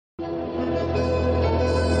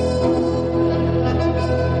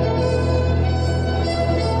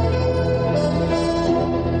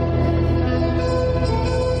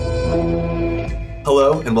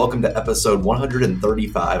Hello, and welcome to episode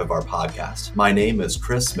 135 of our podcast. My name is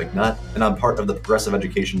Chris McNutt, and I'm part of the progressive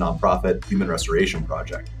education nonprofit Human Restoration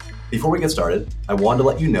Project. Before we get started, I wanted to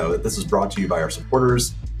let you know that this is brought to you by our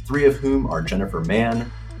supporters, three of whom are Jennifer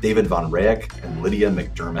Mann, David Von Reyek, and Lydia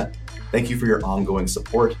McDermott. Thank you for your ongoing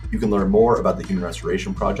support. You can learn more about the Human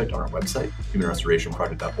Restoration Project on our website,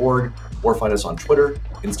 humanrestorationproject.org, or find us on Twitter,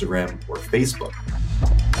 Instagram, or Facebook.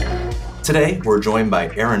 Today, we're joined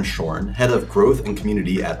by Aaron Schorn, Head of Growth and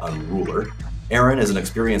Community at Unrulr. Aaron is an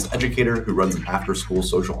experienced educator who runs an after-school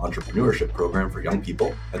social entrepreneurship program for young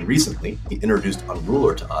people, and recently, he introduced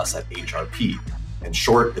Unrulr to us at HRP. In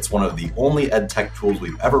short, it's one of the only EdTech tools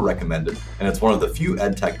we've ever recommended, and it's one of the few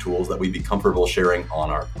EdTech tools that we'd be comfortable sharing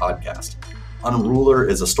on our podcast. Unrulr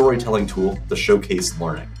is a storytelling tool to showcase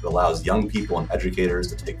learning. It allows young people and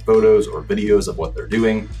educators to take photos or videos of what they're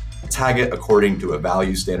doing, tag it according to a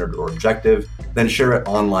value standard or objective, then share it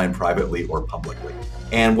online privately or publicly.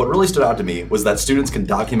 And what really stood out to me was that students can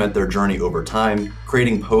document their journey over time,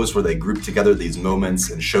 creating posts where they group together these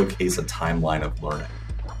moments and showcase a timeline of learning.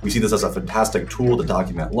 We see this as a fantastic tool to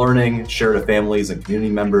document learning, share to families and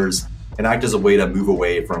community members, and act as a way to move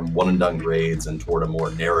away from one-and-done grades and toward a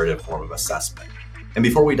more narrative form of assessment. And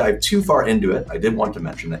before we dive too far into it, I did want to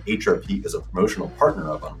mention that HRP is a promotional partner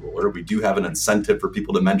of Unrulr. We do have an incentive for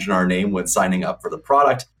people to mention our name when signing up for the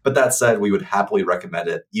product, but that said, we would happily recommend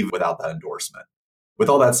it even without that endorsement. With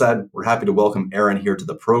all that said, we're happy to welcome Aaron here to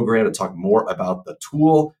the program to talk more about the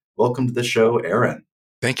tool. Welcome to the show, Aaron.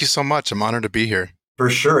 Thank you so much. I'm honored to be here. For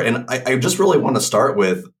sure. And I just really want to start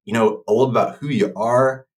with, a little about who you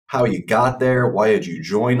are, how you got there, why did you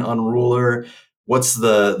join Unrulr? What's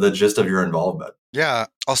the gist of your involvement? Yeah,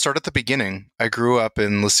 I'll start at the beginning. I grew up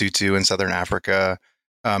in Lesotho in Southern Africa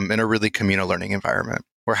in a really communal learning environment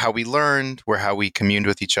where how we learned, where how we communed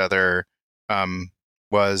with each other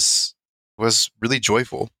was really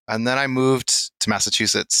joyful. And then I moved to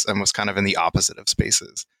Massachusetts and was kind of in the opposite of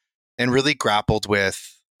spaces and really grappled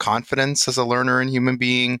with confidence as a learner and human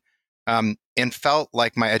being and felt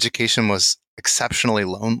like my education was exceptionally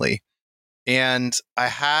lonely. And I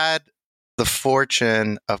had the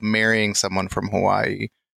fortune of marrying someone from Hawaii,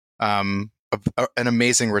 an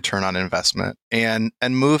amazing return on investment, and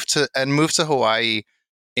moved to Hawaii,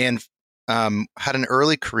 and had an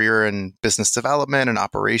early career in business development and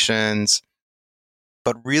operations,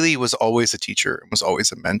 but really was always a teacher, was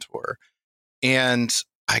always a mentor, and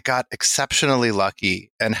I got exceptionally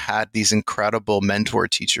lucky and had these incredible mentor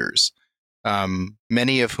teachers,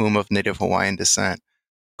 many of whom of Native Hawaiian descent,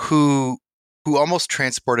 who almost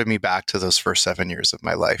transported me back to those first 7 years of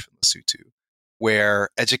my life in Lesotho, where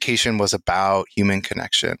education was about human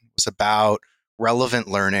connection, was about relevant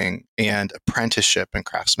learning and apprenticeship and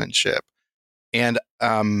craftsmanship. And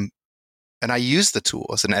I used the tool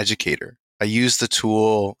as an educator. I used the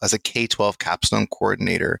tool as a K-12 capstone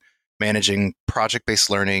coordinator, managing project-based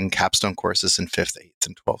learning capstone courses in 5th, 8th,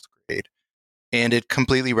 and 12th grade. And it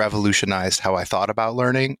completely revolutionized how I thought about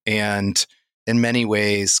learning, and in many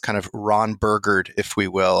ways kind of Ron Burgered, if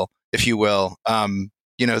you will,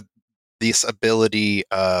 this ability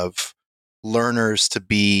of learners to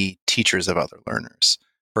be teachers of other learners,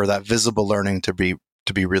 for that visible learning to be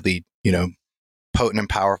really, potent and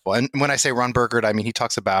powerful. And when I say Ron Burgered, I mean, he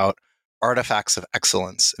talks about artifacts of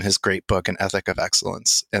excellence in his great book, An Ethic of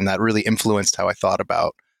Excellence. And that really influenced how I thought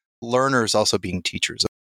about learners also being teachers.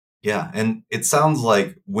 Yeah. And it sounds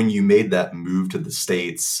like when you made that move to the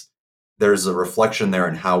States, there's a reflection there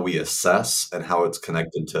in how we assess and how it's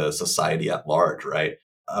connected to society at large, right?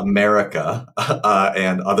 America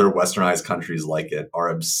and other westernized countries like it are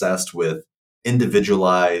obsessed with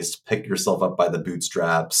individualized, pick yourself up by the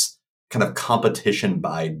bootstraps, kind of competition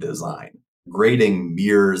by design. Grading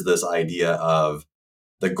mirrors this idea of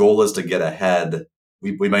the goal is to get ahead.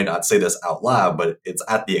 We might not say this out loud, but it's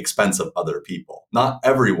at the expense of other people. Not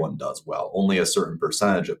everyone does well. Only a certain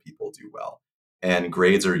percentage of people do well. And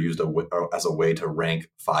grades are used as a way to rank,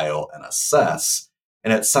 file, and assess.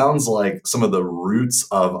 And it sounds like some of the roots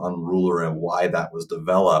of Unrulr and why that was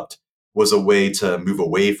developed was a way to move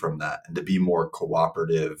away from that and to be more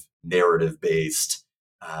cooperative, narrative-based,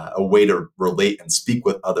 a way to relate and speak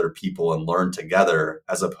with other people and learn together,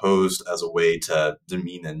 as opposed as a way to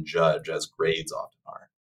demean and judge, as grades often are.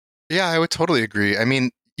 Yeah, I would totally agree. I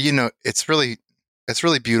mean, it's really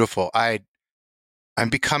beautiful. I'm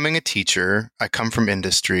becoming a teacher. I come from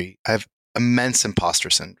industry. I have immense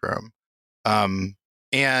imposter syndrome.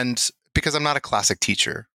 And because I'm not a classic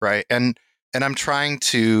teacher, right? And I'm trying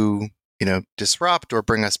to, disrupt or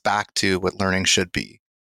bring us back to what learning should be,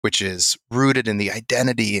 which is rooted in the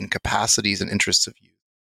identity and capacities and interests of youth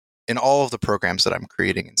in all of the programs that I'm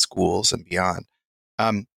creating in schools and beyond.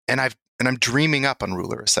 And I'm dreaming up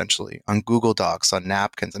Unrulr essentially on Google Docs, on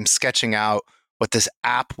napkins. I'm sketching out what this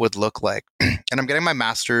app would look like. And I'm getting my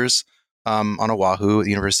master's on Oahu at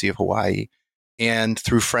the University of Hawaii. And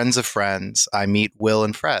through friends of friends, I meet Will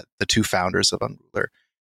and Fred, the two founders of Unrulr.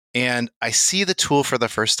 And I see the tool for the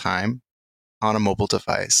first time on a mobile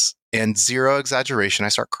device. And zero exaggeration, I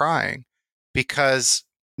start crying because,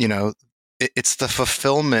 it's the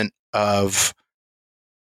fulfillment of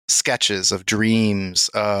sketches, of dreams,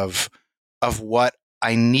 of what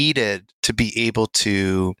I needed to be able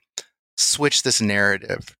to switch this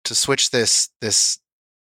narrative, to switch this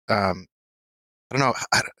I don't know,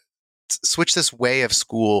 switch this way of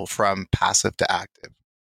school from passive to active,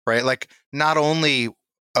 right? Like not only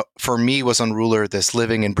for me was Unrulr this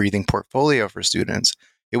living and breathing portfolio for students,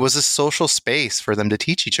 it was a social space for them to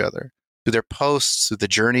teach each other through their posts, through the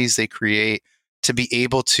journeys they create, to be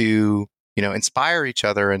able to, inspire each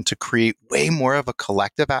other and to create way more of a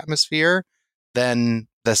collective atmosphere than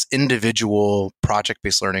this individual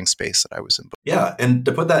project-based learning space that I was in. Yeah, and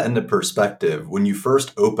to put that into perspective, when you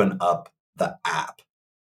first open up the app,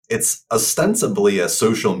 it's ostensibly a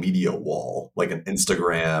social media wall, like an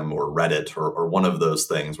Instagram or Reddit or one of those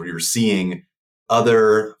things where you're seeing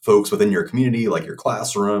other folks within your community, like your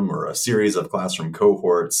classroom or a series of classroom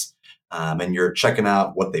cohorts, and you're checking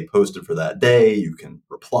out what they posted for that day. You can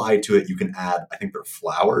reply to it. You can add, I think they're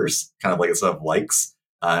flowers, kind of like instead of likes,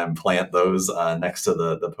 and plant those next to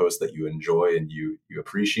the post that you enjoy and you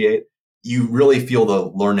appreciate. You really feel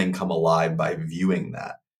the learning come alive by viewing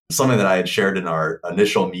that. Something that I had shared in our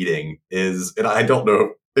initial meeting is, and I don't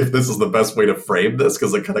know if this is the best way to frame this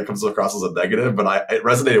because it kind of comes across as a negative, but it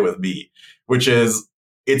resonated with me, which is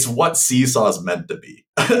it's what Seesaw is meant to be.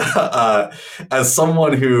 As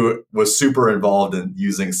someone who was super involved in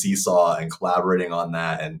using Seesaw and collaborating on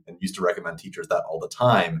that and used to recommend teachers that all the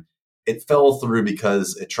time, it fell through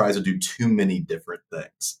because it tries to do too many different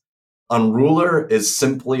things. Unrulr is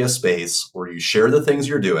simply a space where you share the things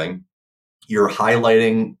you're doing. You're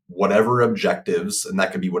highlighting whatever objectives, and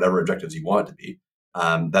that could be whatever objectives you want it to be,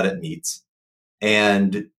 that it meets,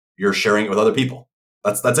 and you're sharing it with other people.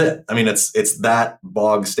 That's it. I mean, it's that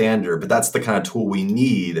bog standard, but that's the kind of tool we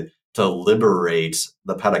need to liberate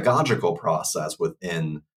the pedagogical process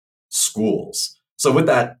within schools. So with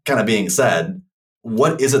that kind of being said,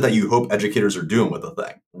 what is it that you hope educators are doing with the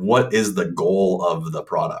thing? What is the goal of the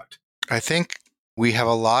product? I think we have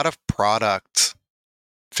a lot of product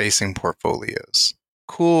facing portfolios.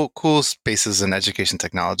 Cool spaces in education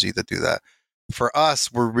technology that do that. For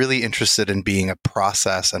us, we're really interested in being a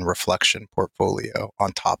process and reflection portfolio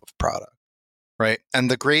on top of product, right? And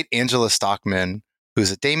the great Angela Stockman,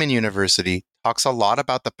 who's at Damon University, talks a lot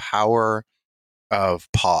about the power of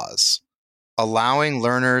pause, allowing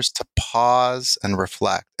learners to pause and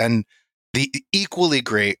reflect. And the equally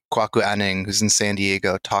great Kwaku Anning, who's in San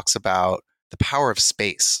Diego, talks about the power of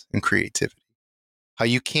space and creativity. How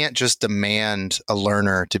you can't just demand a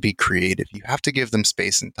learner to be creative. You have to give them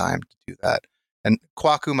space and time to do that. And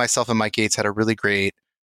Kwaku, myself, and Mike Gates had a really great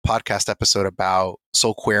podcast episode about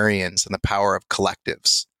Soulquarians and the power of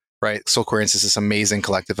collectives, right? Soulquarians is this amazing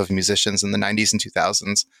collective of musicians in the 90s and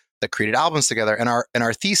 2000s that created albums together. And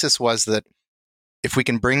our thesis was that if we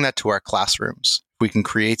can bring that to our classrooms, if we can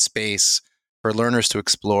create space for learners to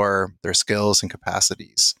explore their skills and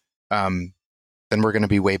capacities, then we're going to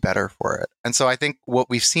be way better for it. And so I think what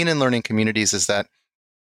we've seen in learning communities is that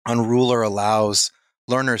Unrulr allows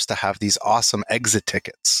learners to have these awesome exit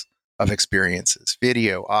tickets of experiences,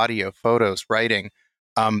 video, audio, photos, writing,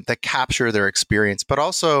 that capture their experience, but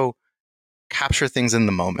also capture things in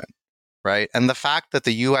the moment, right? And the fact that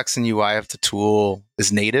the UX and UI of the tool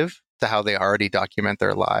is native to how they already document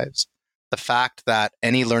their lives, the fact that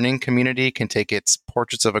any learning community can take its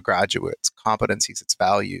portraits of a graduate, its competencies, its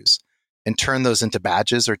values, and turn those into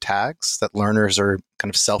badges or tags that learners are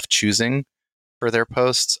kind of self-choosing for their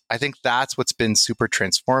posts. I think that's what's been super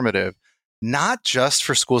transformative, not just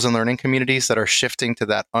for schools and learning communities that are shifting to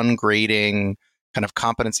that ungrading kind of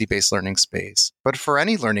competency-based learning space, but for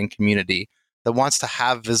any learning community that wants to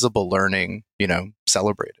have visible learning,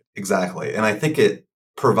 celebrated. Exactly. And I think it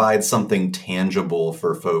provides something tangible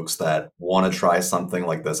for folks that want to try something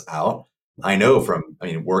like this out. I know from,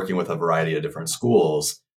 working with a variety of different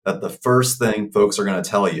schools, that the first thing folks are going to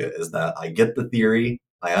tell you is that I get the theory,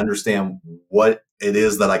 I understand what it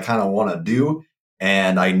is that I kind of want to do,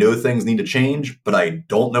 and I know things need to change, but I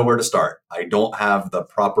don't know where to start. I don't have the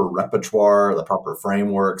proper repertoire, the proper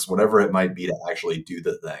frameworks, whatever it might be to actually do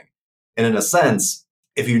the thing. And in a sense,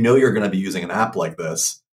 if you know you're going to be using an app like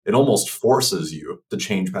this, it almost forces you to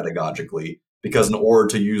change pedagogically, because in order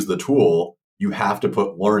to use the tool, you have to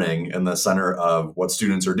put learning in the center of what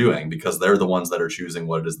students are doing because they're the ones that are choosing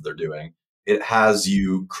what it is that they're doing. It has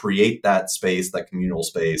you create that space, that communal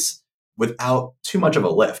space, without too much of a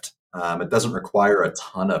lift. It doesn't require a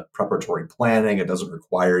ton of preparatory planning. It doesn't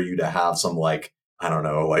require you to have some like, I don't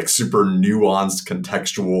know, like super nuanced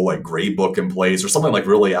contextual like grade book in place or something like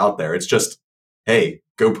really out there. It's just, hey,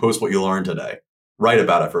 go post what you learned today. Write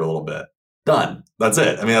about it for a little bit. Done. That's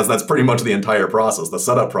it. I mean, that's pretty much the entire process. The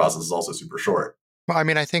setup process is also super short. Well, I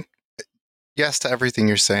mean, I think yes to everything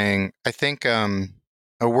you're saying. I think a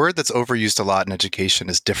word that's overused a lot in education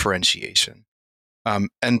is differentiation.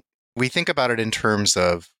 And we think about it in terms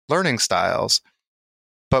of learning styles,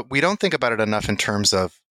 but we don't think about it enough in terms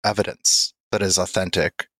of evidence that is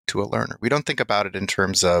authentic to a learner. We don't think about it in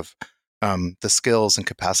terms of the skills and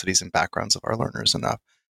capacities and backgrounds of our learners enough.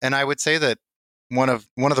 And I would say that one of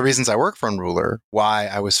the reasons I work for Unrulr, why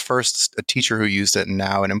I was first a teacher who used it and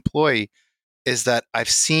now an employee, is that I've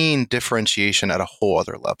seen differentiation at a whole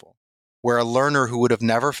other level, where a learner who would have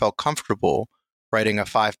never felt comfortable writing a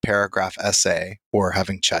 5-paragraph essay or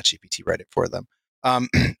having ChatGPT write it for them,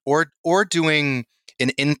 or doing an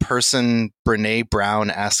in-person Brene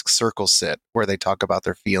Brown-esque circle sit where they talk about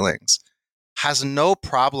their feelings, has no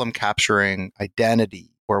problem capturing identity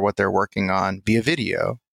or what they're working on via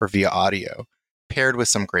video or via audio, paired with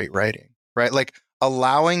some great writing, right? Like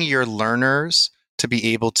allowing your learners to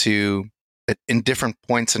be able to, in different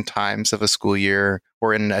points and times of a school year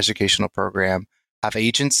or in an educational program, have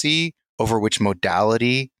agency over which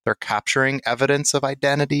modality they're capturing evidence of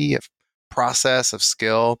identity, of process, of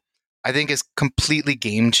skill, I think is completely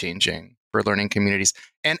game changing for learning communities.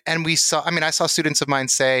 And we saw, I mean, I saw students of mine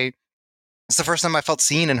say, it's the first time I felt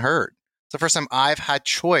seen and heard. It's the first time I've had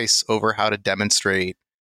choice over how to demonstrate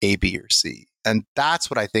A, B, or C. And that's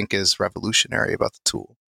what I think is revolutionary about the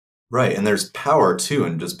tool. Right. And there's power too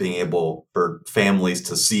in just being able for families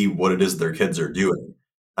to see what it is their kids are doing.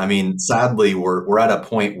 I mean, sadly, we're at a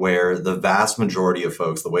point where the vast majority of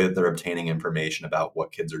folks, the way that they're obtaining information about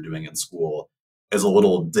what kids are doing in school is a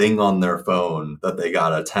little ding on their phone that they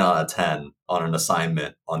got a 10 out of 10 on an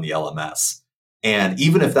assignment on the LMS. And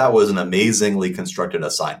even if that was an amazingly constructed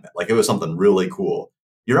assignment, like it was something really cool,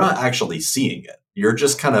 you're not actually seeing it. You're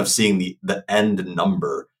just kind of seeing the end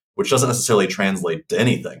number, which doesn't necessarily translate to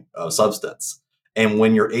anything of substance. And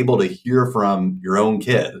when you're able to hear from your own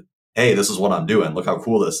kid, hey, this is what I'm doing, look how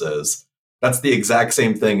cool this is. That's the exact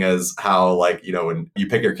same thing as how, like, you know, when you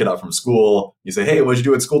pick your kid up from school, you say, hey, what'd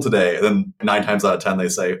you do at school today? And then 9 times out of 10, they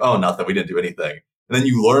say, oh, nothing, we didn't do anything. And then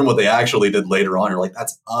you learn what they actually did later on. You're like,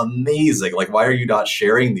 that's amazing. Like, why are you not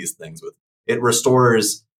sharing these things with? It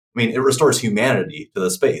restores, it restores humanity to the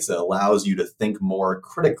space. It allows you to think more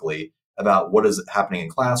critically about what is happening in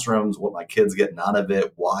classrooms, what my kids getting out of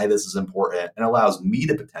it, why this is important, and allows me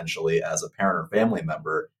to potentially, as a parent or family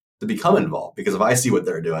member, to become involved. Because if I see what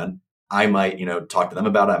they're doing, I might, talk to them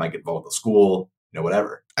about it. I might get involved with the school,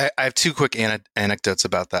 whatever. I have 2 quick anecdotes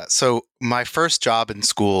about that. So my first job in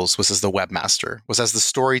schools was as the webmaster, was as the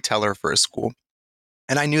storyteller for a school.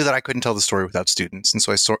 And I knew that I couldn't tell the story without students. And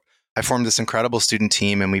so I formed this incredible student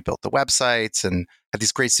team and we built the websites and had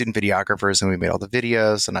these great student videographers and we made all the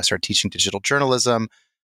videos and I started teaching digital journalism.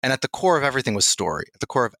 And at the core of everything was story. At the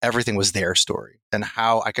core of everything was their story and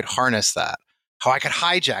how I could harness that, how I could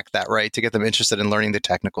hijack that, right, to get them interested in learning the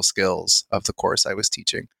technical skills of the course I was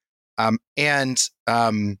teaching. And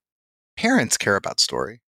parents care about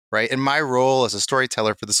story, right? In my role as a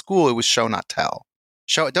storyteller for the school, it was show, not tell.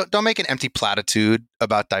 Don't make an empty platitude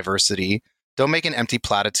about diversity. Don't make an empty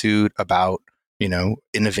platitude about,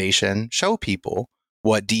 innovation. Show people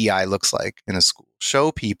what DEI looks like in a school.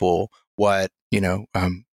 Show people what,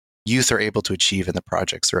 youth are able to achieve in the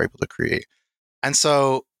projects they're able to create. And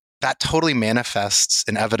so that totally manifests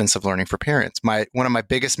in evidence of learning for parents. One of my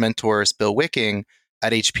biggest mentors, Bill Wicking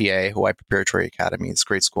at HPA, Hawaii Preparatory Academy, this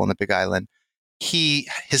great school in the Big Island, he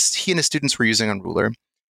and his students were using Unrulr.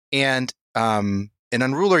 And in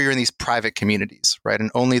Unrulr, you're in these private communities, right? And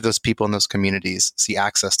only those people in those communities see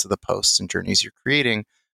access to the posts and journeys you're creating.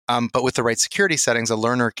 But with the right security settings, a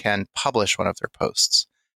learner can publish one of their posts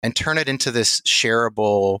and turn it into this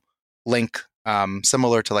shareable link,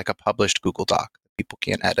 similar to like a published Google Doc that people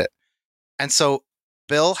can't edit. And so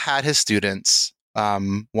Bill had his students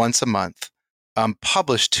once a month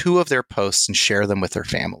publish 2 of their posts and share them with their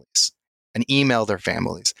families and email their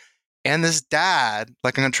families. And this dad,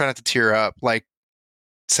 like, I'm going to try not to tear up, like,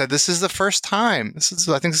 said, this is the first time,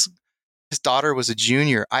 I think his daughter was a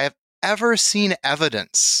junior, I have ever seen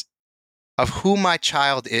evidence of who my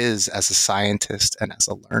child is as a scientist and as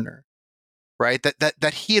a learner, right?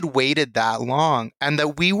 That he had waited that long and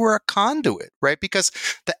that we were a conduit, right? Because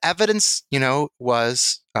the evidence,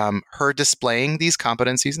 was her displaying these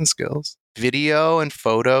competencies and skills, video and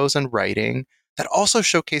photos and writing that also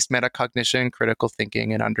showcased metacognition, critical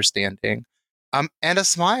thinking, and understanding, and a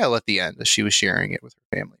smile at the end as she was sharing it with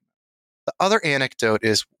her family. The other anecdote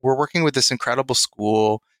is we're working with this incredible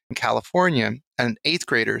school in California, and eighth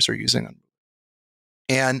graders are using Unrulr.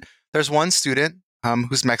 And there's one student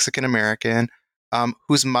who's Mexican American,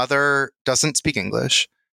 whose mother doesn't speak English,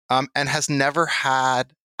 and has never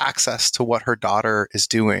had access to what her daughter is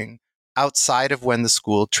doing outside of when the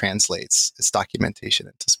school translates its documentation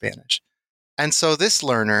into Spanish. And so this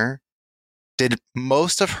learner did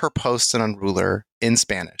most of her posts on Unrulr in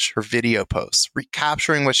Spanish, her video posts,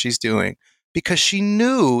 recapturing what she's doing, because she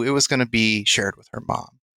knew it was going to be shared with her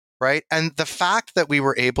mom, right? And the fact that we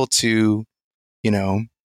were able to,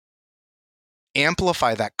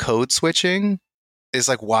 amplify that code switching is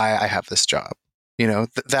like why I have this job.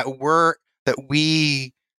 That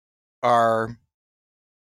we are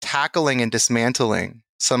tackling and dismantling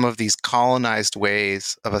some of these colonized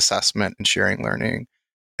ways of assessment and sharing learning.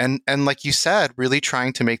 And like you said, really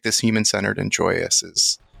trying to make this human-centered and joyous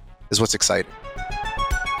is what's exciting.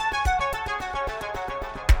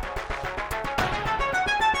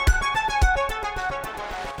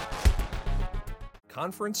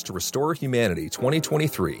 Conference to Restore Humanity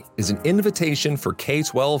 2023 is an invitation for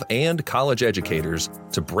K-12 and college educators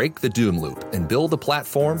to break the doom loop and build a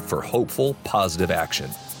platform for hopeful, positive action.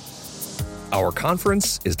 Our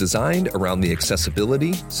conference is designed around the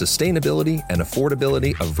accessibility, sustainability, and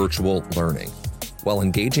affordability of virtual learning, while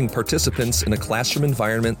engaging participants in a classroom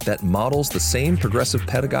environment that models the same progressive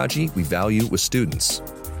pedagogy we value with students.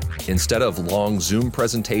 Instead of long Zoom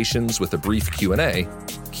presentations with a brief Q&A,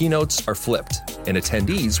 keynotes are flipped, and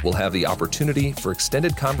attendees will have the opportunity for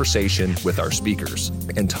extended conversation with our speakers.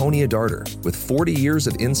 Antonia Darter, with 40 years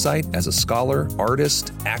of insight as a scholar,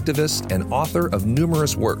 artist, activist, and author of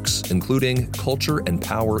numerous works, including Culture and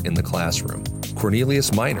Power in the Classroom.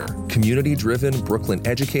 Cornelius Minor, community-driven Brooklyn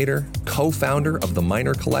educator, co-founder of the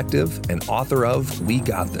Minor Collective, and author of We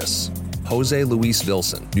Got This. Jose Luis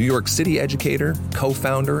Vilson, New York City educator,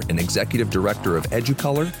 co-founder and executive director of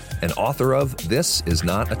Educolor, and author of This Is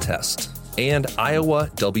Not a Test. And Iowa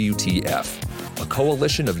WTF, a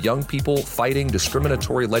coalition of young people fighting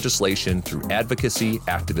discriminatory legislation through advocacy,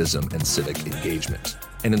 activism, and civic engagement.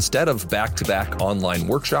 And instead of back-to-back online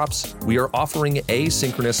workshops, we are offering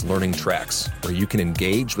asynchronous learning tracks where you can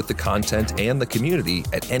engage with the content and the community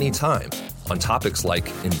at any time on topics like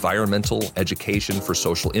environmental education for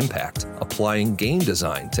social impact, applying game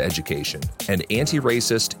design to education, and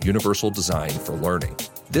anti-racist universal design for learning.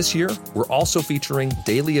 This year, we're also featuring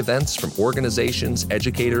daily events from organizations,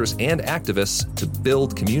 educators, and activists to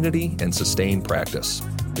build community and sustain practice.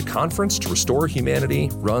 The Conference to Restore Humanity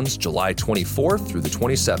runs July 24th through the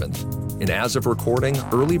 27th, and as of recording,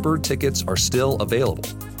 early bird tickets are still available.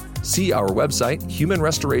 See our website,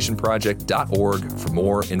 humanrestorationproject.org, for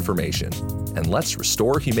more information. And let's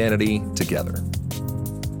restore humanity together.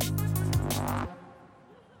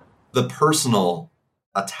 The personal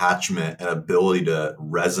attachment and ability to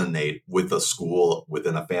resonate with a school,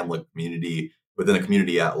 within a family community, within a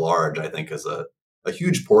community at large, I think is a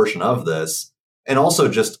huge portion of this. And also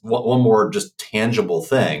just one more just tangible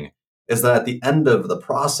thing is that at the end of the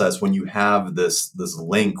process, when you have this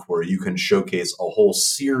link where you can showcase a whole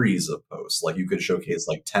series of posts, like you could showcase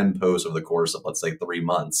like 10 posts over the course of, let's say, 3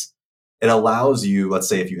 months, it allows you, let's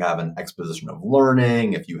say if you have an exposition of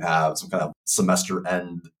learning, if you have some kind of semester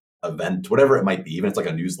end event, whatever it might be, even if it's like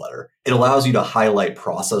a newsletter, it allows you to highlight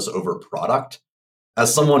process over product.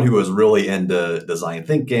 As someone who was really into design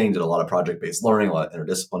thinking, did a lot of project-based learning, a lot of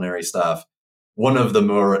interdisciplinary stuff, one of the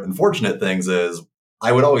more unfortunate things is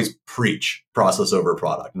I would always preach process over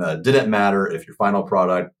product. And it didn't matter if your final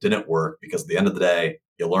product didn't work, because at the end of the day,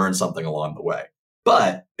 you learn something along the way.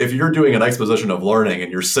 But if you're doing an exposition of learning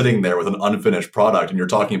and you're sitting there with an unfinished product and you're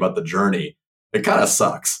talking about the journey, it kind of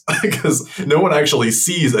sucks because no one actually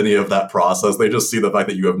sees any of that process. They just see the fact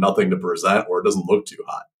that you have nothing to present or it doesn't look too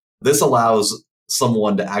hot. This allows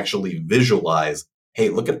someone to actually visualize, hey,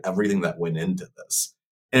 look at everything that went into this.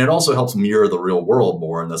 And it also helps mirror the real world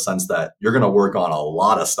more in the sense that you're going to work on a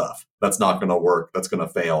lot of stuff that's not going to work, that's going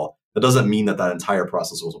to fail. That doesn't mean that that entire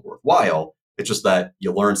process was worthwhile. It's just that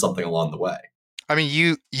you learn something along the way. I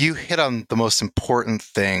mean, you hit on the most important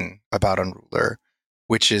thing about Unrulr,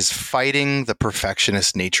 which is fighting the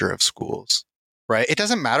perfectionist nature of schools, right? It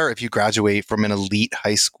doesn't matter if you graduate from an elite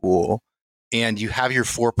high school and you have your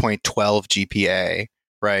 4.12 GPA,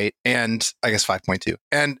 right? And I guess 5.2.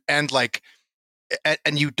 And like,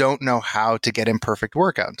 and you don't know how to get imperfect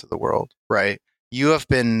work out into the world, right? You have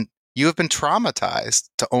been traumatized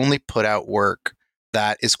to only put out work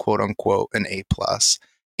that is quote unquote an A plus.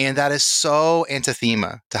 And that is so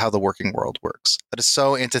antithema to how the working world works. That is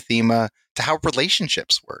so antithema to how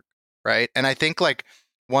relationships work, right? And I think like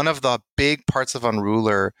one of the big parts of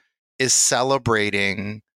Unrulr is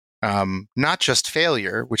celebrating not just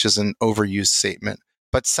failure, which is an overused statement,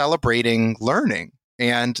 but celebrating learning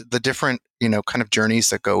and the different, kind of journeys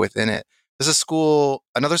that go within it. There's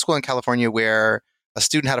another school in California where a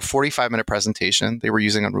student had a 45-minute presentation. They were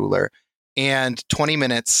using Unrulr, and 20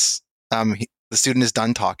 minutes, the student is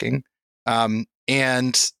done talking.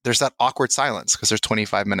 And there's that awkward silence because there's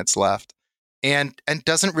 25 minutes left, and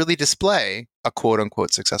doesn't really display a quote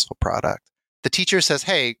unquote successful product. The teacher says,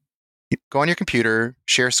 hey, go on your computer,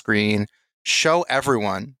 share screen, show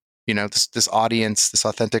everyone, this audience, this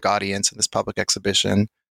authentic audience in this public exhibition,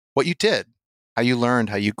 what you did, how you learned,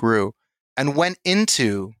 how you grew, and went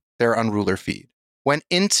into their Unrulr feed, went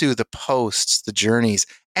into the posts, the journeys,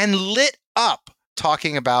 and lit up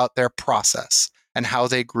talking about their process and how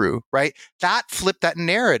they grew, right? That flipped that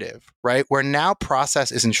narrative, right? Where now process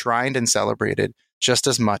is enshrined and celebrated just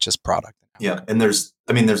as much as product. Yeah. And there's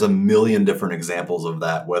a million different examples of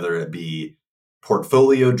that, whether it be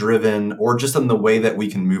portfolio driven or just in the way that we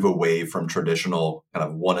can move away from traditional kind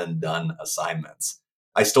of one and done assignments.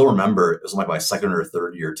 I still remember it was like my second or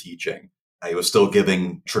third year teaching. I was still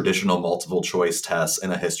giving traditional multiple choice tests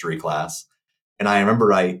in a history class. And I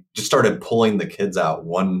remember I just started pulling the kids out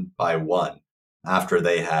one by one after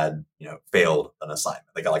they had, failed an assignment.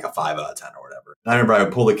 They got like a 5 out of 10 or whatever. And I remember I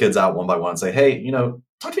would pull the kids out one by one and say, hey,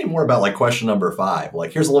 talk to me more about like question number 5.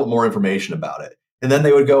 Like, here's a little more information about it. And then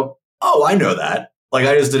they would go, oh, I know that. Like,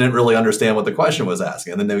 I just didn't really understand what the question was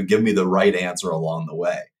asking. And then they would give me the right answer along the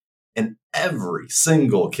way. And every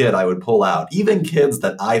single kid I would pull out, even kids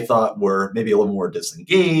that I thought were maybe a little more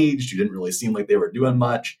disengaged, who didn't really seem like they were doing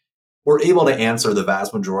much, were able to answer the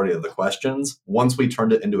vast majority of the questions once we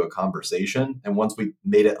turned it into a conversation and once we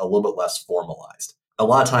made it a little bit less formalized. A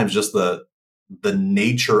lot of times just the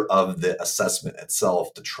nature of the assessment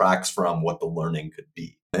itself detracts from what the learning could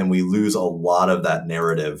be. And we lose a lot of that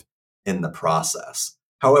narrative in the process.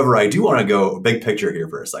 However, I do want to go big picture here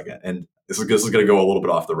for a second. And this is going to go a little bit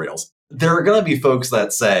off the rails. There are going to be folks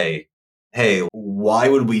that say, hey, why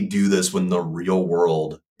would we do this when the real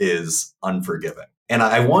world is unforgiving? And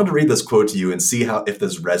I wanted to read this quote to you and see if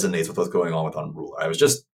this resonates with what's going on with Unrulr. I was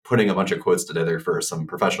just putting a bunch of quotes together for some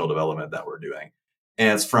professional development that we're doing.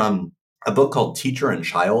 And it's from a book called Teacher and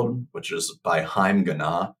Child, which is by Haim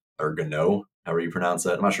Gana, or Gano, however you pronounce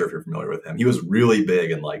it. I'm not sure if you're familiar with him. He was really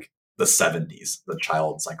big in like the 70s, the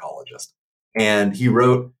child psychologist. And he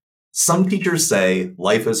wrote, some teachers say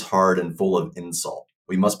life is hard and full of insult.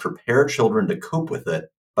 We must prepare children to cope with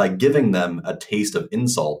it by giving them a taste of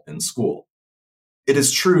insult in school. It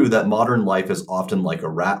is true that modern life is often like a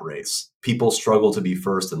rat race. People struggle to be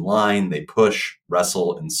first in line. They push,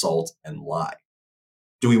 wrestle, insult, and lie.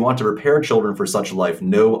 Do we want to prepare children for such a life?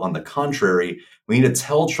 No, on the contrary, we need to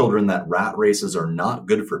tell children that rat races are not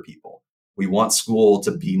good for people. We want school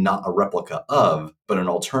to be not a replica of, but an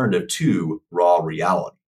alternative to raw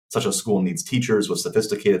reality. Such a school needs teachers with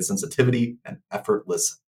sophisticated sensitivity and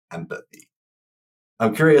effortless empathy.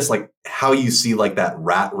 I'm curious, like, how you see like that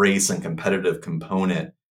rat race and competitive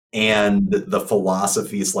component and the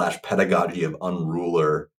philosophy / pedagogy of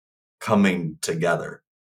Unrulr coming together.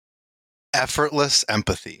 Effortless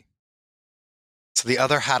empathy. So the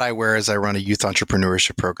other hat I wear is I run a youth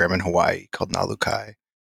entrepreneurship program in Hawaii called Nalukai.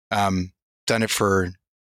 Done it for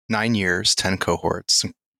 9 years, 10 cohorts.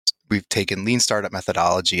 We've taken lean startup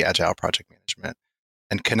methodology, agile project management,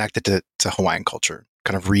 and connected to Hawaiian culture,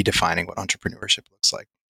 kind of redefining what entrepreneurship looks like.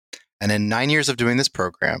 And in 9 years of doing this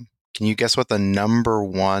program, can you guess what the number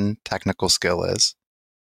one technical skill is?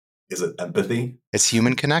 Is it empathy? It's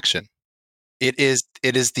human connection. It is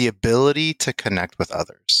the ability to connect with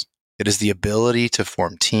others. It is the ability to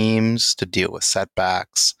form teams, to deal with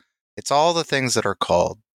setbacks. It's all the things that are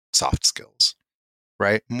called soft skills,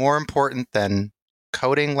 right? More important than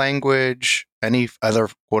coding language, any other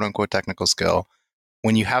quote unquote technical skill.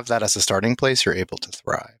 When you have that as a starting place, you're able to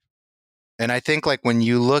thrive. And I think like when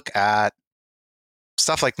you look at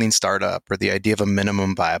stuff like lean startup or the idea of a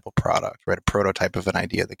minimum viable product, right? A prototype of an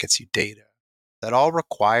idea that gets you data, that all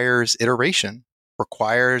requires iteration,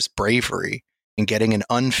 requires bravery in getting an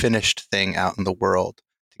unfinished thing out in the world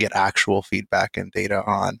to get actual feedback and data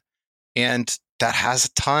on. And that has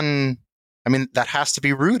that has to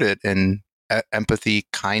be rooted in empathy,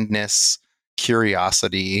 kindness,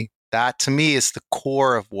 curiosity. That to me is the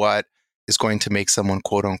core of what is going to make someone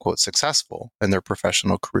quote unquote successful in their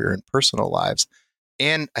professional career and personal lives.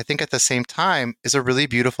 And I think at the same time is a really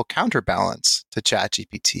beautiful counterbalance to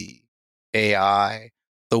ChatGPT, AI,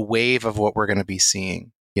 the wave of what we're going to be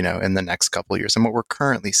seeing, in the next couple of years, and what we're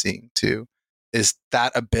currently seeing too, is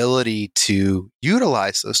that ability to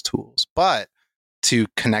utilize those tools, but to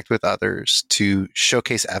connect with others, to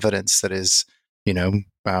showcase evidence that is,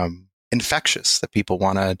 infectious, that people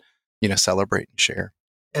want to, celebrate and share.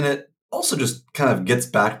 And it also just kind of gets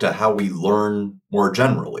back to how we learn more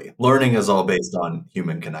generally. Learning is all based on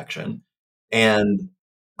human connection. And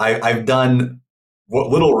I've done what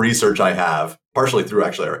little research I have, partially through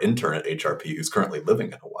actually our intern at HRP, who's currently living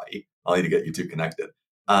in Hawaii. I'll need to get you two connected.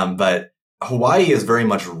 But Hawaii is very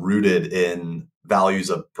much rooted in values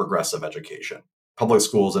of progressive education. Public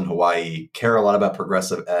schools in Hawaii care a lot about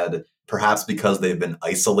progressive ed, perhaps because they've been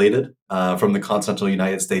isolated from the continental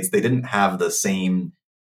United States. They didn't have the same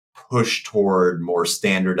push toward more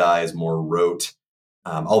standardized, more rote.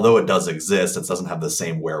 Although it does exist, it doesn't have the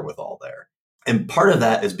same wherewithal there. And part of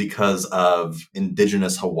that is because of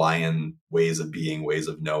indigenous Hawaiian ways of being, ways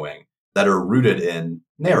of knowing that are rooted in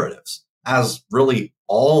narratives, as really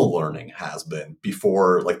all learning has been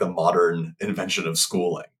before like the modern invention of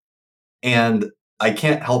schooling. And I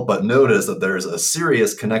can't help but notice that there's a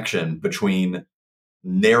serious connection between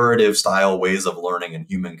narrative style ways of learning and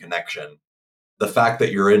human connection. The fact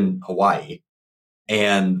that you're in Hawaii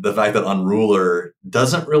and the fact that Unrulr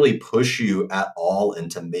doesn't really push you at all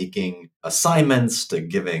into making assignments, to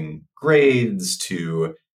giving grades,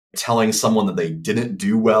 to telling someone that they didn't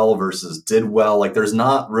do well versus did well. Like there's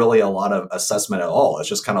not really a lot of assessment at all. It's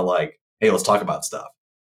just kind of like, hey, let's talk about stuff.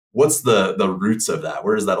 What's the roots of that?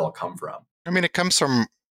 Where does that all come from? I mean, it comes from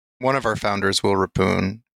one of our founders, Will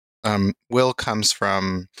Rapoon. Will comes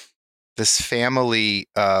from this family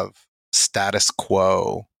of status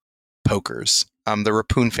quo pokers. The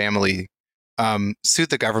Rapoon family sued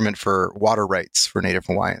the government for water rights for Native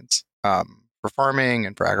Hawaiians, for farming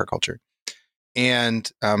and for agriculture. And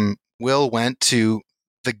Will went to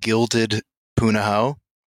the gilded Punahou,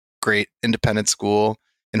 great independent school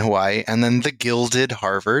in Hawaii, and then the gilded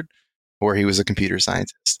Harvard, where he was a computer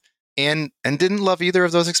scientist, and didn't love either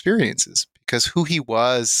of those experiences because who he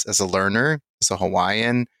was as a learner, as a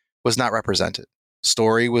Hawaiian, was not represented.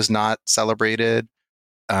 Story was not celebrated.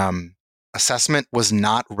 Assessment was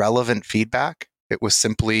not relevant feedback. It was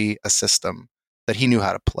simply a system that he knew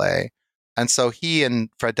how to play. And so he and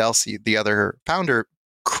Fred Delsey, the other founder,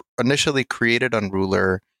 initially created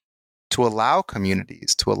Unrulr to allow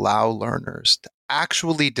communities, to allow learners to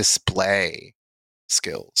actually display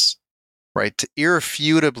skills, right? To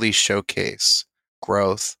irrefutably showcase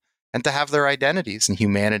growth and to have their identities and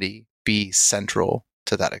humanity be central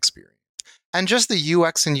to that experience. And just the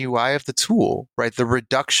UX and UI of the tool, right? The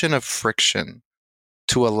reduction of friction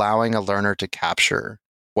to allowing a learner to capture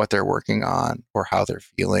what they're working on or how they're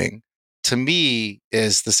feeling, to me,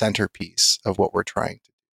 is the centerpiece of what we're trying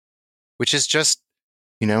to do, which is just,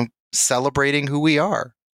 celebrating who we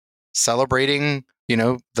are, celebrating,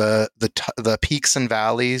 the peaks and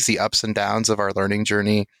valleys, the ups and downs of our learning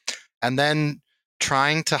journey, and then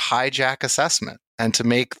trying to hijack assessment and to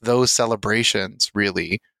make those celebrations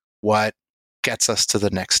really what gets us to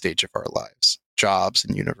the next stage of our lives, jobs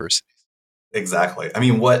and universities. Exactly. I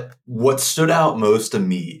mean, what stood out most to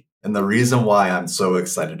me, and the reason why I'm so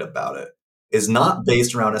excited about it, is not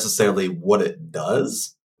based around necessarily what it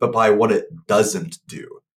does, but by what it doesn't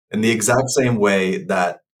do. In the exact same way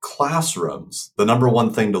that classrooms, the number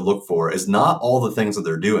one thing to look for is not all the things that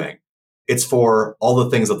they're doing. It's for all the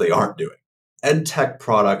things that they aren't doing. Ed tech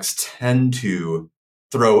products tend to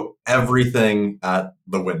throw everything at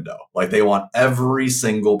the window. Like they want every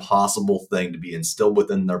single possible thing to be instilled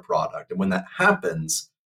within their product. And when that happens,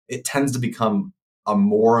 it tends to become a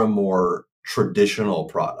more and more traditional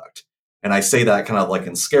product. And I say that kind of like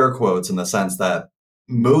in scare quotes in the sense that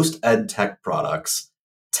most ed tech products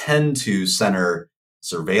tend to center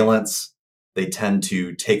surveillance. They tend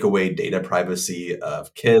to take away data privacy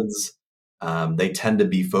of kids. They tend to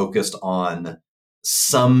be focused on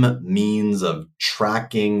some means of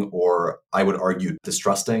tracking, or I would argue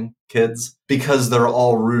distrusting kids, because they're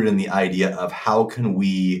all rooted in the idea of how can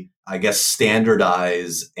we, I guess,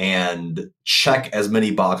 standardize and check as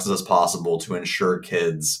many boxes as possible to ensure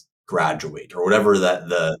kids graduate, or whatever that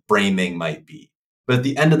the framing might be. But at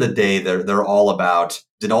the end of the day, they're all about,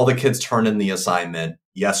 did all the kids turn in the assignment?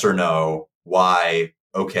 Yes or no? Why?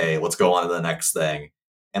 Okay, let's go on to the next thing.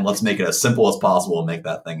 And let's make it as simple as possible and make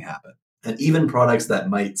that thing happen. And even products that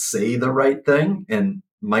might say the right thing and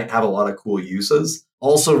might have a lot of cool uses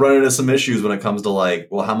also run into some issues when it comes to like,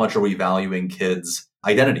 well, how much are we valuing kids'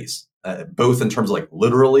 identities? both in terms of like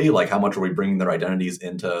literally, like how much are we bringing their identities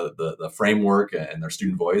into the framework and their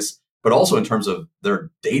student voice, but also in terms of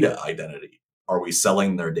their data identity. Are we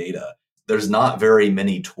selling their data? There's not very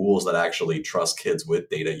many tools that actually trust kids with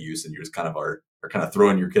data use, and you just kind of are kind of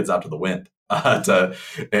throwing your kids out to the wind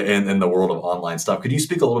in the world of online stuff. Could you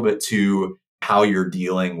speak a little bit to how you're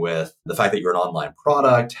dealing with the fact that you're an online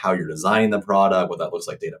product, how you're designing the product, what that looks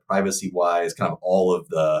like data privacy wise, kind of all of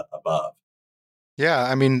the above? Yeah,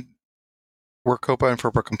 I mean, we're COPA and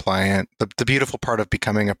FERPA compliant. The beautiful part of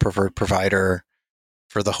becoming a preferred provider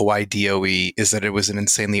for the Hawaii DOE is that it was an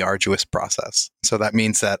insanely arduous process. So that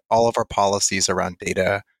means that all of our policies around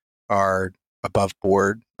data are above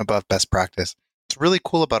board, above best practice. What's really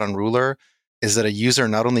cool about Unrulr is that a user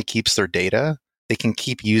not only keeps their data, they can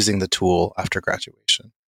keep using the tool after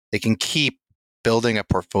graduation. They can keep building a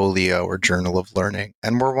portfolio or journal of learning.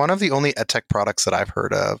 And we're one of the only edtech products that I've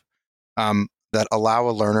heard of that allow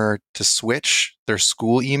a learner to switch their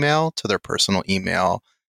school email to their personal email,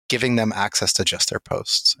 giving them access to just their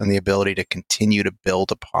posts and the ability to continue to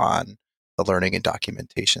build upon the learning and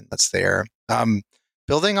documentation that's there.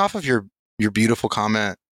 Building off of your beautiful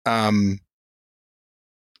comment,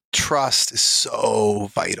 trust is so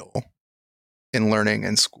vital in learning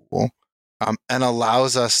and school, and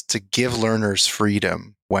allows us to give learners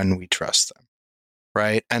freedom when we trust them,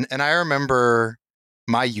 right? And I remember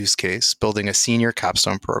my use case, building a senior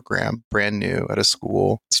capstone program, brand new at a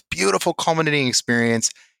school. It's a beautiful culminating experience,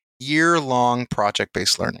 year-long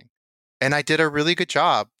project-based learning. And I did a really good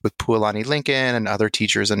job with Pualani Lincoln and other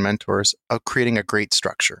teachers and mentors of creating a great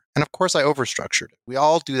structure. And of course, I overstructured it. We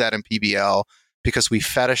all do that in PBL because we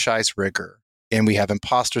fetishize rigor and we have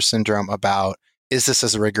imposter syndrome about, is this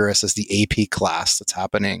as rigorous as the AP class that's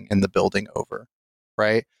happening in the building over,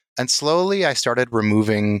 right? And slowly I started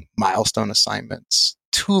removing milestone assignments,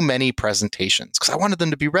 too many presentations, because I wanted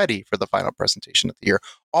them to be ready for the final presentation of the year.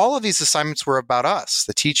 All of these assignments were about us,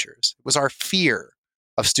 the teachers. It was our fear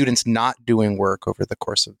of students not doing work over the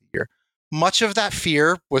course of the year. Much of that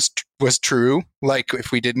fear was true. Like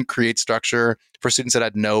if we didn't create structure for students that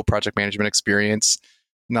had no project management experience,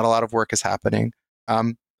 not a lot of work is happening.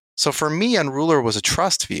 So for me, Unrulr was a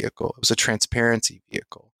trust vehicle. It was a transparency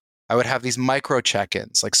vehicle. I would have these micro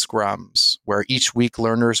check-ins like scrums where each week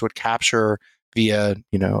learners would capture via,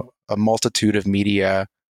 a multitude of media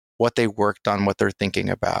what they worked on, what they're thinking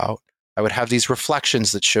about. I would have these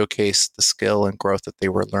reflections that showcase the skill and growth that they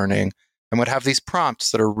were learning, and would have these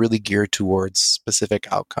prompts that are really geared towards specific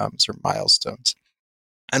outcomes or milestones.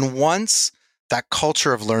 And once that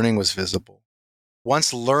culture of learning was visible,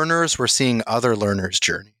 once learners were seeing other learners'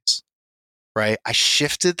 journeys, right, I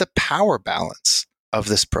shifted the power balance of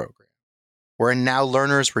this program, where now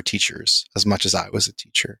learners were teachers as much as I was a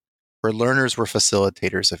teacher, where learners were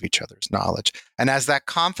facilitators of each other's knowledge. And as that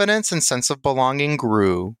confidence and sense of belonging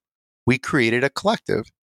grew, we created a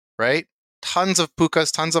collective, right? Tons of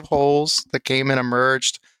pukas, tons of holes that came and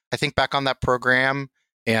emerged. I think back on that program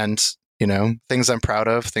and, things I'm proud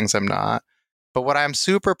of, things I'm not. But what I'm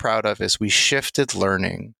super proud of is we shifted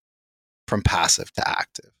learning from passive to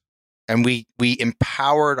active. And we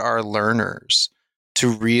empowered our learners to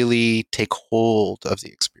really take hold of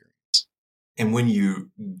the experience. And when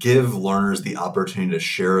you give learners the opportunity to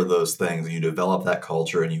share those things, and you develop that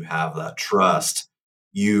culture and you have that trust,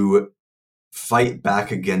 you fight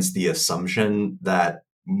back against the assumption that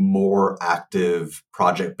more active,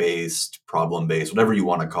 project-based, problem-based, whatever you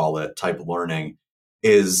want to call it, type learning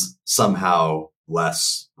is somehow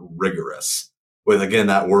less rigorous. With, again,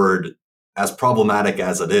 that word, as problematic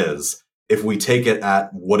as it is, if we take it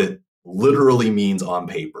at what it literally means on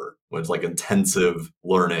paper, when it's like intensive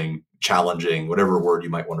learning, challenging, whatever word you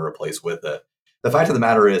might want to replace with it, the fact of the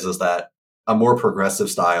matter is that a more progressive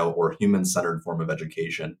style or human-centered form of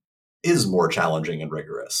education is more challenging and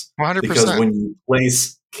rigorous. 100%. Because when you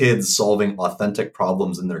place kids solving authentic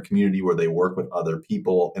problems in their community where they work with other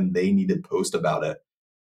people and they need to post about it,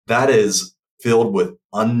 that is filled with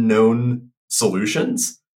unknown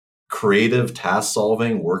solutions, creative task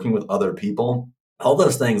solving, working with other people. All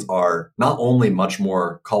those things are not only much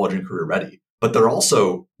more college and career ready, but they're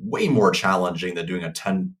also way more challenging than doing a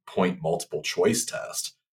 10-point multiple choice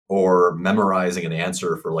test or memorizing an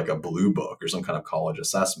answer for like a blue book or some kind of college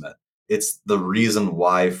assessment. It's the reason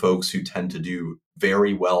why folks who tend to do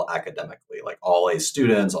very well academically, like all A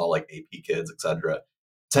students, all like AP kids, etc.,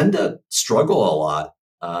 tend to struggle a lot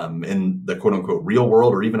in the quote unquote real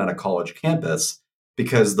world or even at a college campus,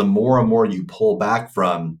 because the more and more you pull back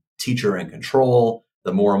from teacher and control,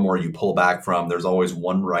 the more and more you pull back from there's always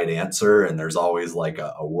one right answer and there's always like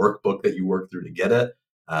a workbook that you work through to get it,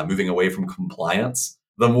 moving away from compliance,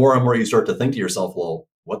 the more and more you start to think to yourself, well,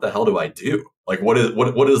 what the hell do I do? Like, what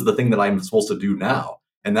is the thing that I'm supposed to do now?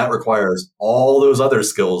 And that requires all those other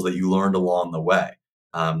skills that you learned along the way,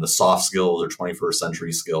 the soft skills or 21st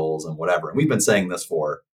century skills and whatever. And we've been saying this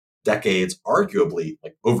for decades, arguably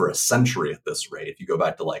like over a century at this rate. If you go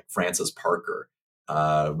back to like Francis Parker,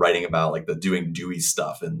 writing about like the doing Dewey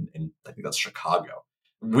stuff in I think that's Chicago.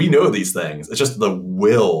 We know these things. It's just the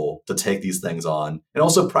will to take these things on, and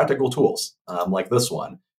also practical tools like this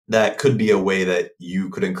one that could be a way that you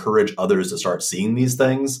could encourage others to start seeing these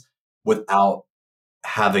things without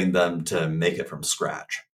having them to make it from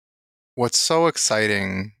scratch. What's so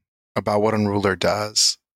exciting about what Unrulr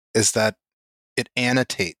does is that it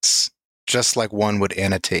annotates just like one would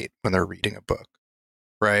annotate when they're reading a book,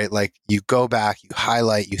 right? Like you go back, you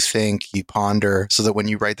highlight, you think, you ponder, so that when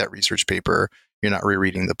you write that research paper, you're not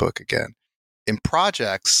rereading the book again. In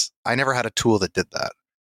projects, I never had a tool that did that.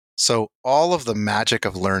 So all of the magic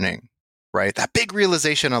of learning, right? That big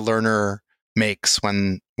realization a learner makes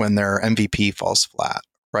when their MVP falls flat,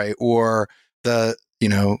 right? Or the,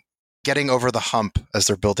 getting over the hump as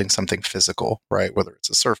they're building something physical, right? Whether it's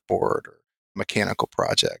a surfboard or mechanical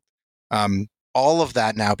project. All of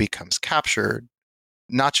that now becomes captured,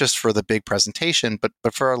 not just for the big presentation,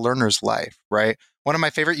 but for a learner's life, right? One of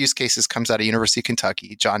my favorite use cases comes out of University of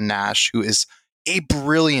Kentucky. John Nash, who is a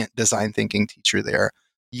brilliant design thinking teacher there,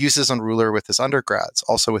 uses Unrulr with his undergrads,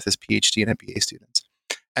 also with his PhD and MBA students.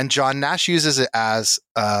 And John Nash uses it as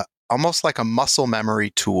almost like a muscle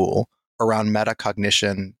memory tool around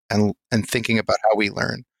metacognition and thinking about how we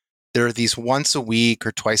learn. There are these once a week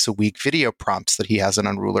or twice a week video prompts that he has in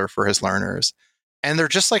Unrulr for his learners. And they're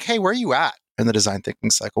just like, hey, where are you at in the design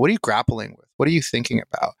thinking cycle? What are you grappling with? What are you thinking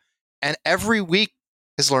about? And every week,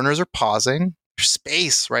 his learners are pausing. There's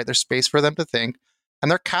space, right? There's space for them to think, and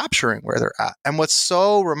they're capturing where they're at. And what's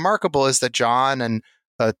so remarkable is that John and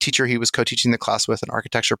a teacher he was co-teaching the class with, an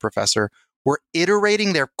architecture professor, were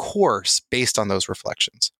iterating their course based on those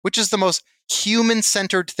reflections, which is the most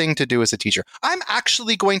human-centered thing to do as a teacher. I'm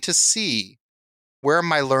actually going to see where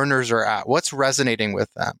my learners are at, what's resonating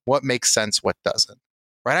with them, what makes sense, what doesn't,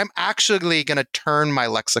 right? I'm actually going to turn my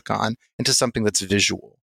lexicon into something that's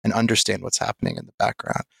visual and understand what's happening in the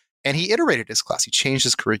background. And he iterated his class. He changed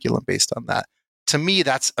his curriculum based on that. To me,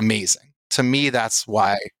 that's amazing. To me, that's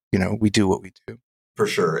why, we do what we do. For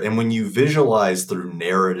sure. And when you visualize through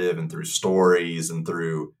narrative and through stories and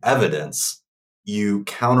through evidence, you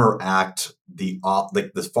counteract the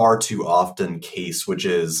far too often case, which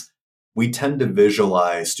is we tend to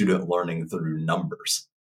visualize student learning through numbers.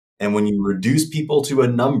 And when you reduce people to a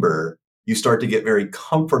number, you start to get very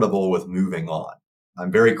comfortable with moving on.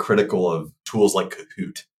 I'm very critical of tools like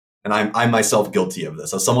Kahoot. And I'm myself guilty of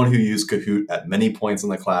this. As someone who used Kahoot at many points in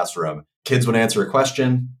the classroom, kids would answer a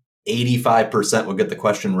question, 85% would get the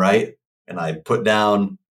question right. And I put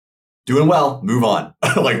down, doing well, move on.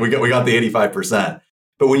 Like we got the 85%.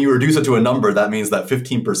 But when you reduce it to a number, that means that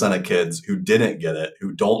 15% of kids who didn't get it,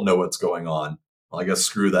 who don't know what's going on, well, I guess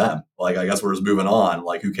screw them. Like, I guess we're just moving on.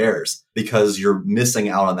 Like, who cares? Because you're missing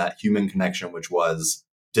out on that human connection, which was,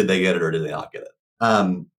 did they get it or did they not get it?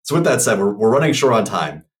 So with that said, we're running short on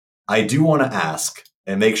time. I do want to ask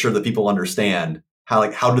and make sure that people understand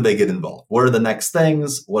how do they get involved? What are the next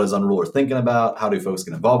things? What is Unrulr thinking about? How do folks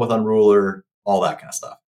get involved with Unrulr? All that kind of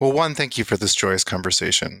stuff. Well, one, thank you for this joyous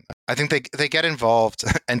conversation. I think they get involved,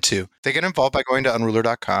 and two, they get involved by going to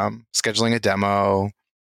unrulr.com, scheduling a demo,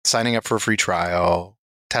 signing up for a free trial,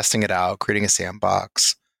 testing it out, creating a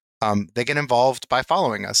sandbox. They get involved by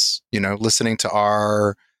following us, listening to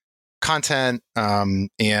our content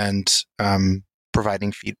and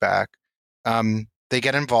providing feedback. They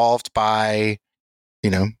get involved by,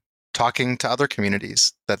 talking to other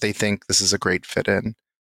communities that they think this is a great fit in.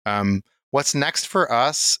 What's next for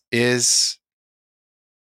us is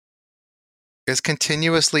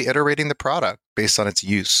continuously iterating the product based on its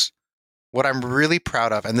use. What I'm really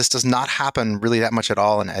proud of, and this does not happen really that much at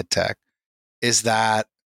all in ed tech, is that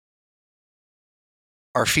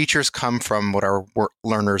our features come from what our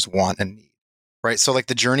learners want and need, right? So like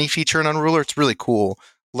the journey feature in Unrulr, it's really cool.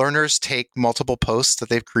 Learners take multiple posts that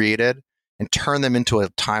they've created and turn them into a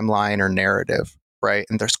timeline or narrative, right?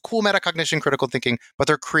 And there's cool metacognition, critical thinking, but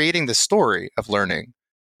they're creating the story of learning,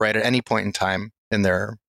 right? At any point in time in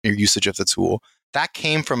their usage of the tool. That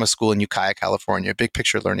came from a school in Ukiah, California, Big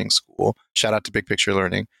Picture Learning School. Shout out to Big Picture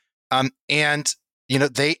Learning. And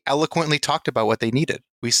they eloquently talked about what they needed.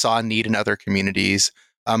 We saw a need in other communities.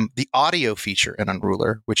 The audio feature in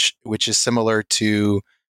Unrulr, which is similar to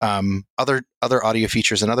other audio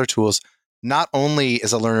features and other tools, not only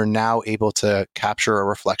is a learner now able to capture a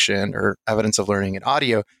reflection or evidence of learning in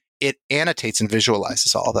audio, it annotates and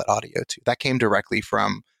visualizes all that audio too. That came directly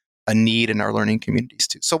from a need in our learning communities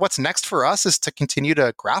too. So what's next for us is to continue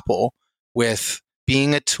to grapple with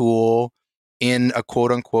being a tool in a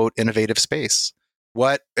quote unquote innovative space.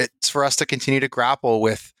 What it's for us to continue to grapple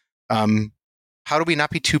with, how do we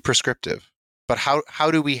not be too prescriptive, but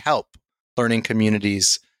how do we help learning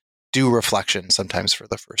communities do reflection sometimes for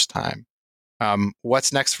the first time?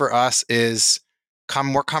 What's next for us is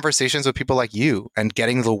more conversations with people like you and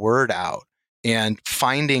getting the word out and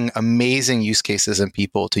finding amazing use cases and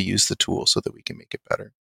people to use the tool so that we can make it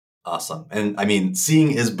better. Awesome. And I mean,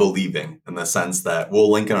 seeing is believing in the sense that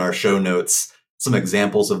we'll link in our show notes some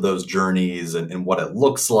examples of those journeys and what it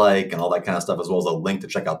looks like and all that kind of stuff, as well as a link to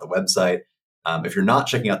check out the website. If you're not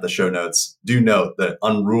checking out the show notes, do note that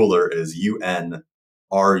Unrulr is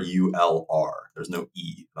UNRULR. There's no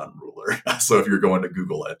E in Unrulr. So if you're going to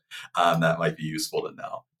Google it, that might be useful to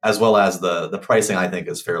know. As well as the pricing, I think,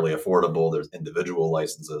 is fairly affordable. There's individual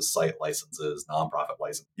licenses, site licenses, nonprofit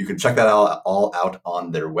license. You can check that all out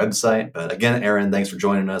on their website. But again, Aaron, thanks for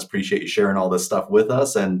joining us. Appreciate you sharing all this stuff with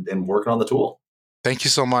us and working on the tool. Thank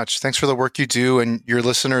you so much. Thanks for the work you do. And your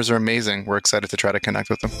listeners are amazing. We're excited to try to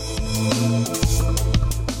connect with them.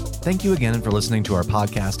 Thank you again for listening to our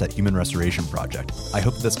podcast at Human Restoration Project. I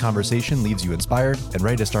hope this conversation leaves you inspired and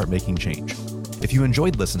ready to start making change. If you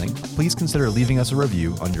enjoyed listening, please consider leaving us a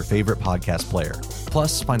review on your favorite podcast player.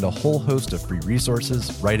 Plus, find a whole host of free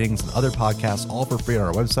resources, writings, and other podcasts all for free on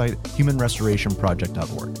our website,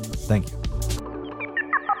 humanrestorationproject.org. Thank you.